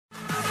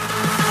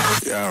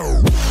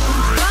Yo.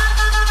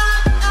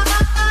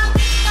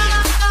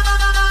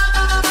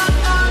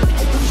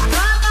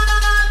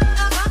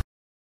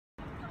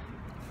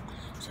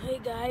 So hey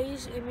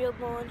guys,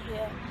 MVADNAN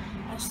here.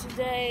 As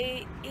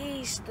today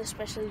is the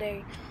special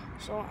day,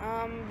 so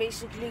I'm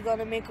basically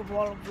gonna make a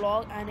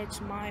vlog, and it's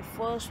my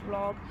first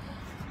vlog.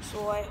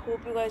 So I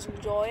hope you guys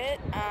enjoy it,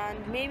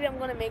 and maybe I'm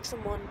gonna make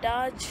some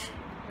montage.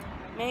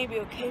 Maybe,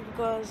 okay,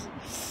 because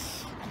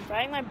I'm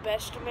trying my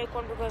best to make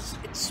one because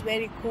it's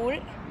very cool,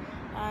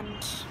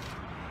 and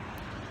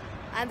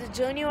the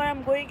journey where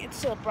I'm going, it's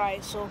a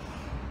surprise. So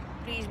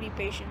please be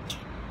patient.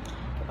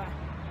 Goodbye.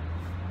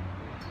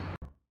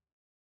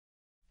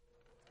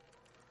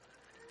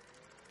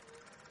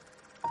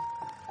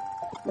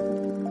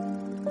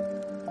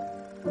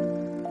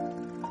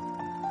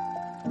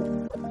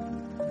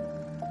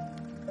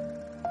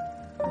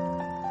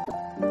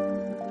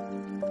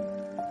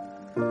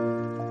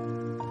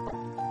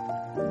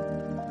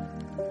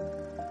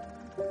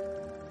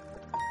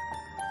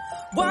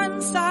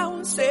 Once I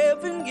was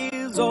 7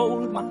 years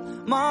old, my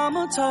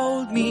mama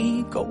told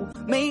me, go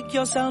make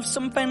yourself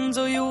some friends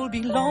or you'll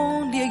be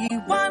lonely.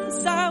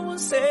 Once I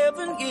was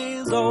 7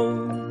 years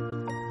old.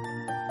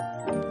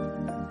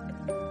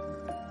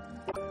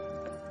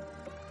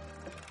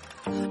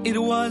 It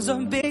was a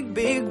big,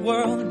 big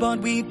world, but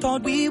we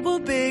thought we were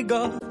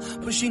bigger,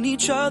 pushing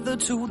each other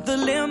to the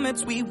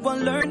limits. We were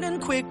learning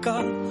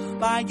quicker.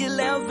 By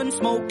 11,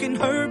 smoking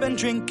herb and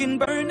drinking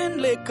burning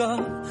liquor.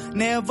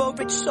 Never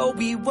rich, so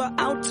we were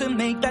out to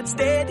make that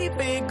steady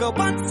figure.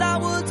 Once I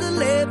was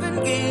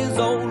 11 years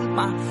old,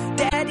 my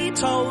daddy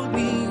told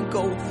me,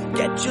 go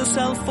get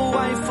yourself a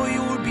wife or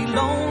you'll be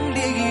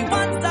lonely.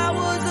 Once I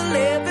was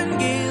 11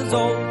 years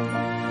old.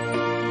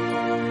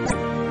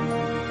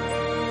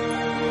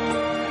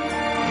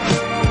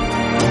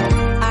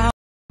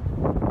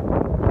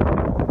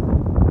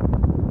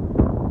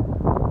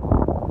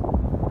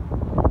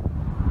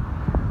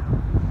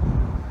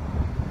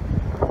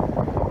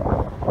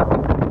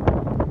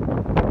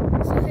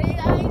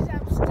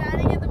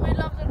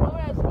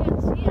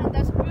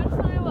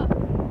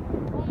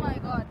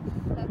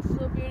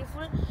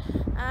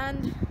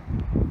 And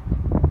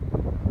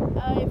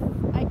if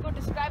I could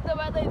describe the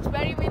weather, it's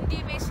very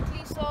windy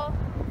basically. So,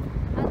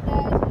 and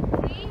there's a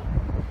tree,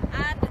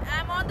 and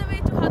I'm on the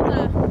way to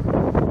Hatta.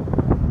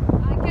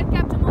 I can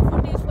capture more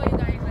footage for you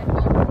guys, I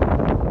hope.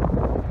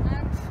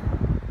 And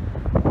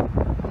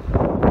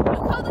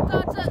look how the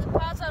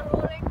cars are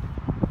rolling,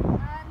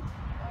 and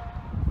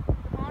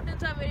the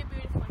mountains are very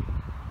beautiful.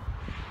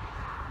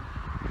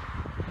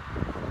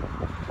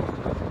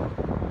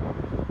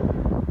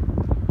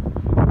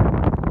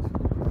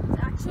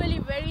 Actually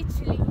very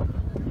chilly.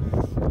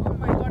 Oh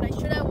my god, I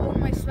should have worn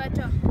my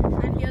sweater.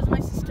 And here's my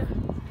sister.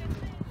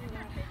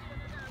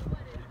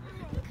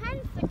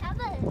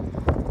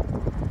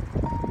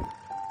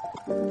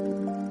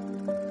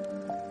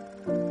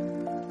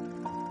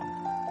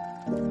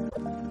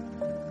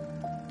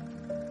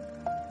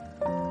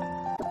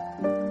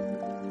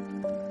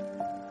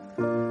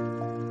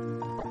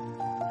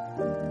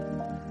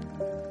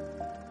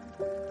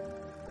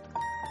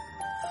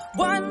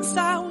 Once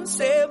I was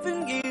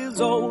 7 years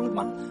old,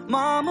 my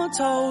mama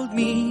told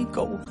me,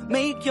 go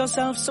make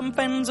yourself some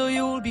friends or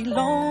you'll be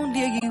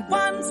lonely.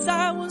 Once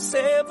I was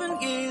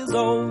 7 years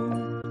old.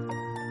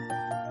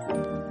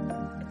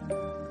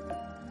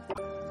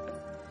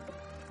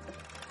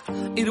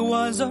 It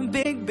was a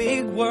big,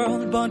 big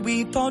world, but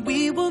we thought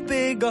we were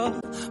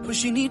bigger,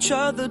 pushing each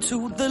other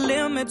to the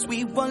limits.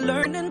 We were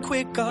learning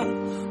quicker.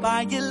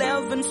 By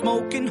 11,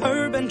 smoking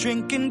herb and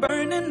drinking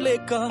burning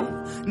liquor.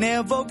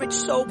 Never rich,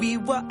 so we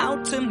were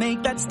out to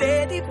make that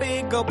steady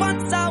figure.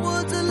 Once I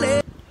was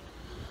 11.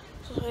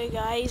 So hey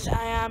guys,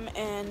 I am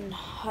in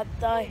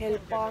Hatta Hill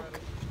Park.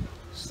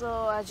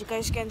 So as you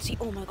guys can see,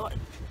 oh my god,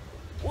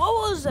 what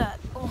was that?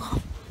 Oh,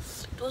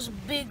 it was a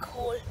big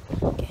hole.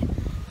 Okay.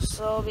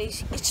 So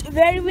basically, it's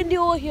very windy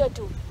over here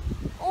too.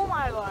 Oh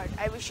my god,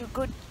 I wish you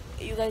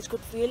guys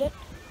could feel it.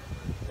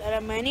 There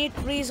are many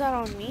trees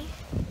around me.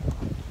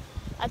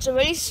 It's a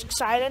very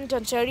silent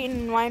and serene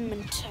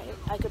environment,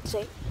 I could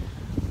say.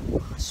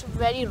 It's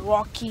very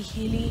rocky,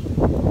 hilly.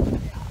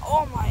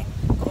 Oh my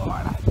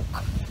god.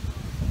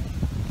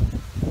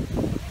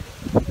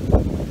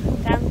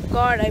 Thank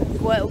god I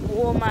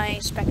wore my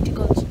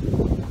spectacles.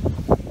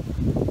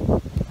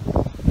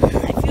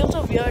 I feel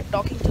so weird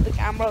talking to the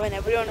camera when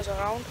everyone is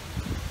around.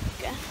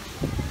 Okay.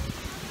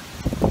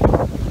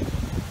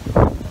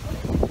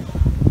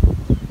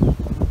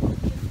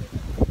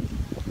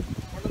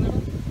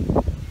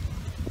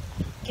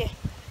 Okay.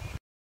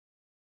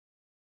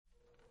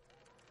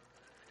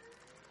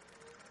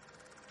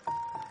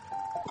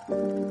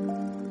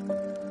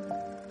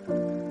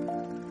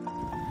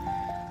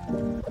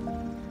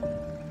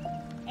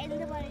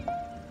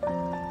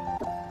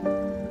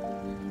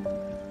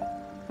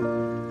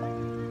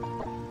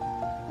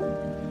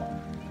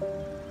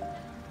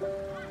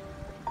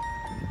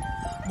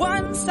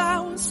 Once I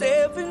was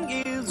 7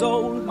 years years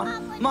old. My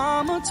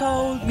mama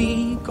told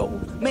me, go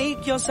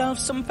make yourself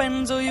some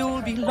friends or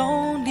you'll be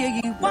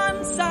lonely.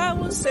 Once I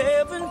was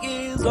 7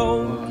 years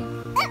old.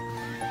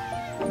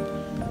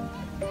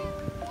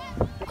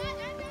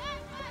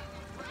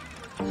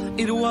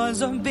 It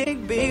was a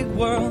big, big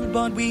world,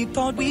 but we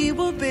thought we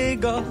were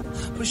bigger,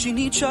 pushing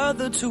each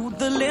other to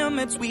the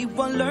limits. We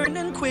were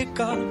learning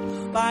quicker.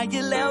 By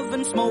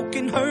 11,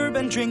 smoking herb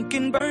and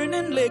drinking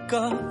burning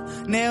liquor.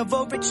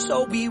 Never rich,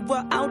 so we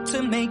were out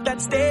to make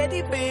that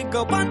steady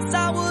figure. Once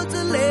I was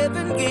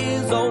 11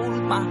 years old,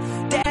 my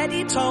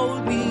daddy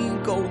told me,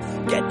 go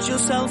get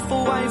yourself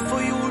a wife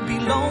or you'll be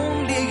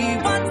lonely.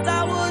 Once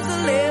I was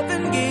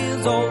 11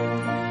 years old.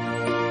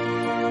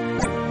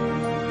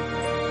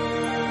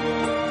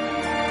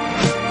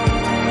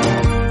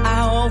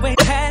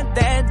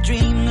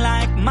 Dream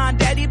like my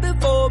daddy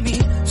before me.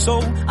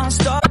 So I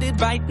started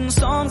writing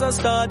songs, I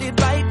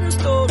started writing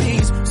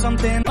stories.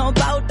 Something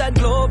about that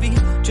glory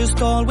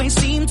just always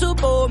seemed to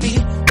bore me,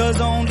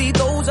 'cause only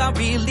those I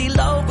really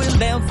love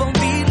will ever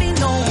really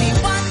know me.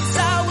 Once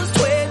I was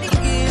 20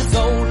 years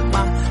old,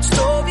 my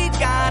story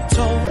got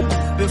told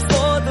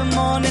before the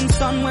morning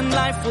sun when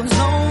life was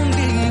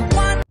lonely.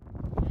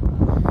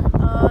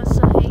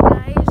 So hey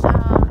guys, I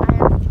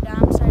am in the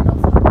dam side of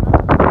Hatta.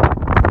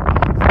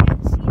 You can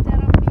see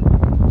there are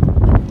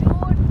a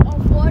lot of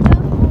water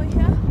over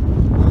here.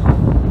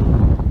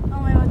 Oh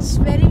my god, it's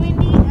very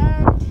windy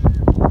and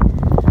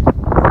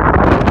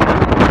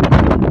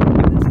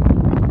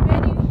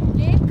very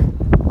lake.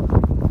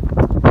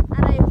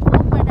 And I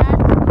hope my dad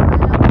will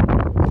allow me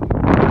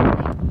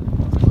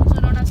to also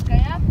known as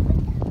kayak.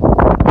 I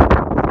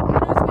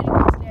know it's very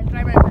costly, I'll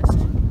try my best.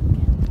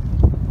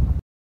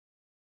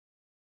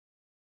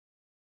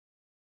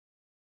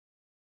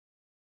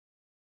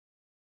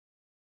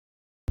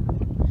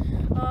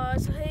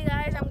 So hey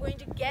guys, I'm going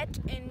to get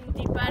in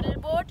the paddle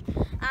boat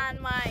and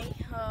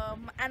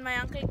my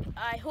uncle,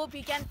 I hope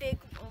he can take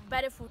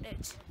better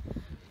footage.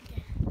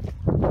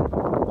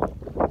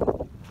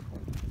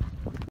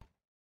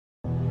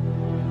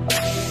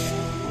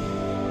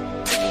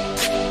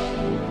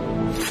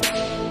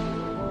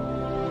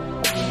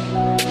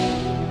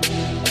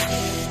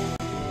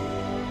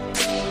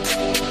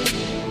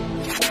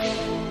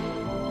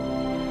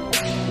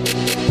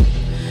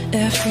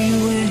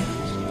 Everywhere,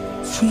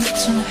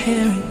 fruits and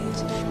herrings,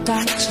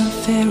 dykes and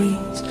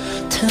ferries,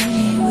 tell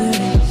me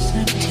where it's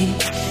empty.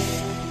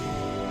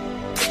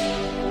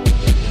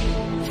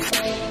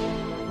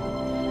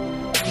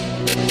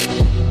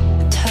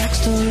 Tax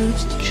the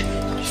rich,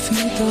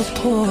 feed the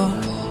poor,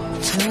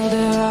 till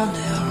they're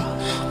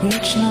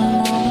rich no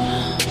more.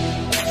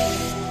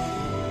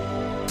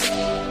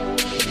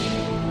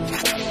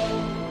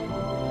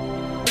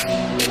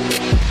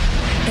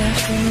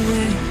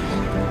 Everywhere,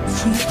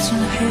 fruits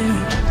and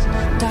herrings,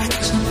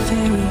 dykes and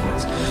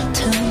ferries,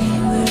 tell me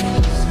where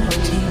it's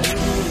empty.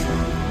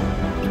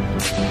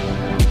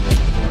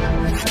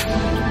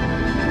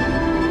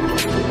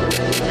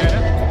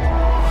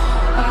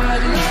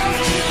 I'd love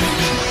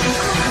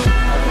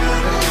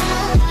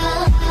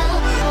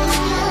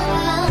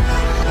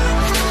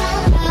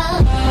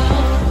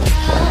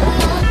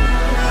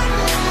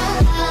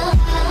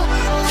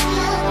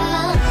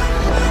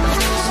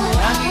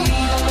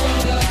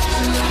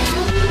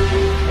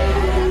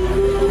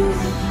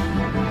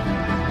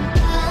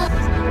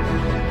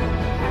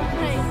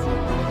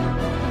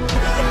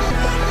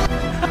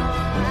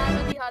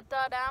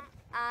Hatta Dam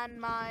and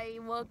my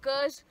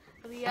workers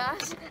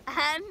Riaz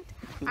and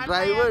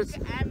drivers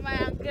my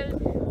uncle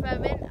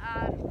Fevin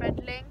are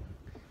pedaling.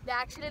 They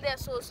are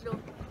so slow.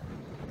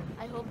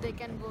 I hope they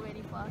can go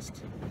very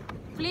fast.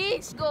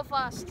 Please go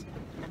fast.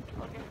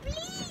 Okay.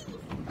 Please.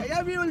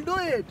 Yeah, we will do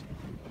it.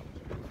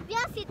 We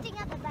are sitting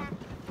at the back.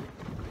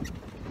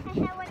 I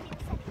have one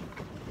inside.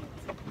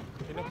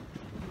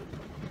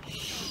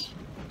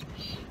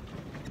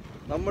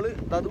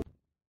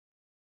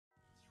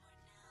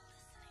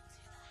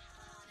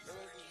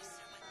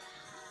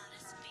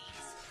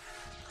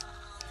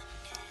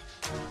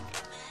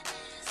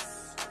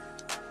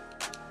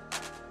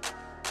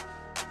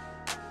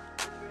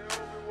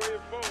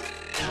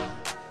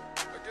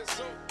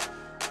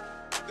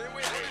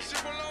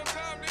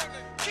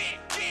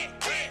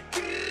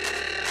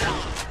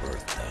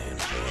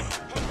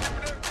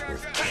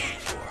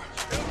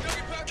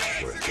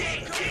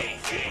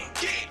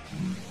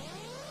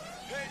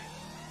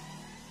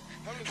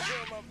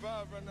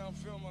 Right now, I'm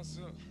feeling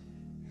myself.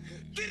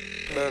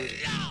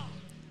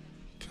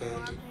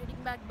 I'm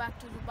heading back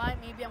to Dubai.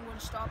 Maybe I'm going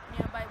to stop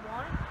nearby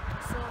mall,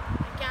 so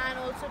I can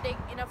also take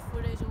enough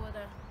footage over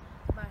there.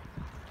 Bye.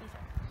 Peace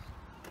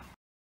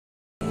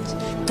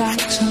out.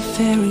 Dykes and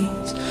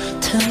ferries,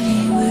 tell me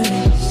where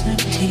it's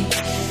empty.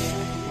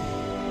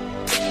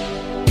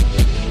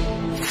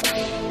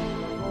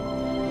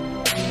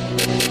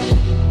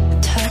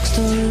 Tax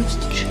the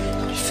rich,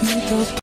 feed the